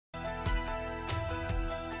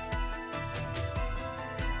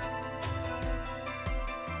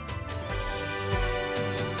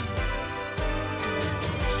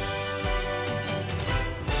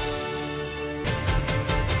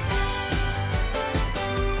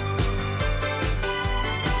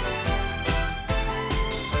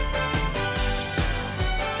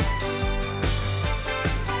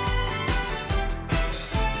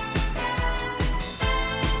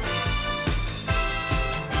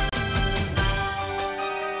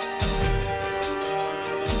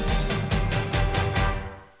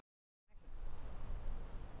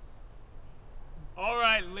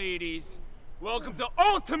Welcome to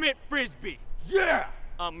Ultimate Frisbee. Yeah!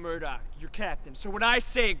 I'm Murdoch, your captain. So when I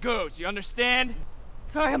say it goes, you understand?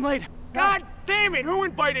 Sorry, I'm late. God damn it! Who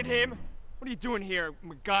invited him? What are you doing here,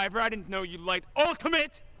 MacGyver? I didn't know you liked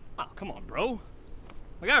Ultimate. Oh, come on, bro.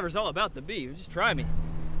 MacGyver's all about the B. Just try me.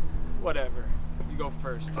 Whatever. You go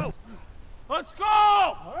first. Oh. Let's go!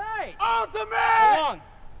 All right. Ultimate!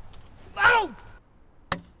 Along.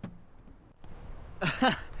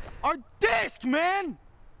 Ow! Our disc, man!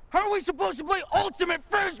 How are we supposed to play Ultimate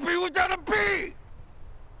Frisbee without a B?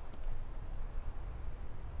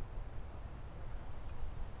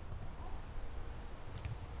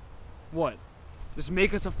 What? Just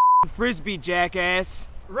make us a Frisbee, jackass.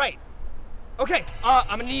 Right. Okay,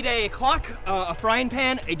 I'm gonna need a clock, a frying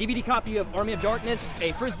pan, a DVD copy of Army of Darkness,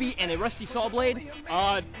 a Frisbee, and a rusty saw blade.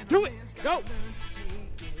 Do it! Go!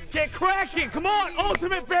 Get cracking! Come on,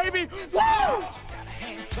 Ultimate, baby! Woo!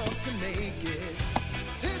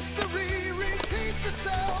 History repeats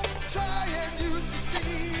itself. Try and you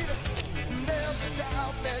succeed. Never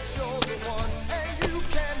doubt that you're the one, and you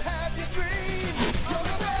can have your dream. You're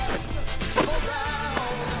the best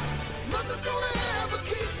around. Nothing's gonna ever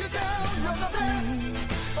keep you down. You're the best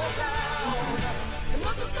around. And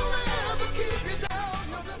nothing's gonna ever keep you down.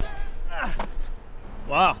 You're the best.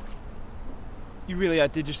 Wow. You really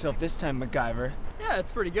outdid yourself this time, MacGyver. Yeah,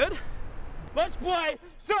 that's pretty good. Let's play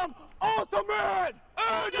some Ultimate!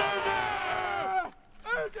 Ultimate!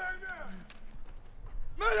 Ultimate!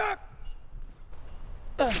 Murdoch!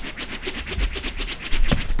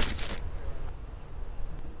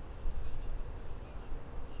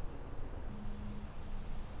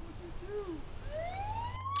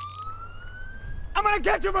 I'm gonna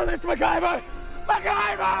get you for this, MacGyver!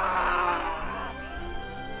 MacGyver!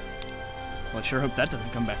 Well, I sure hope that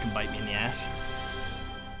doesn't come back and bite me in the ass.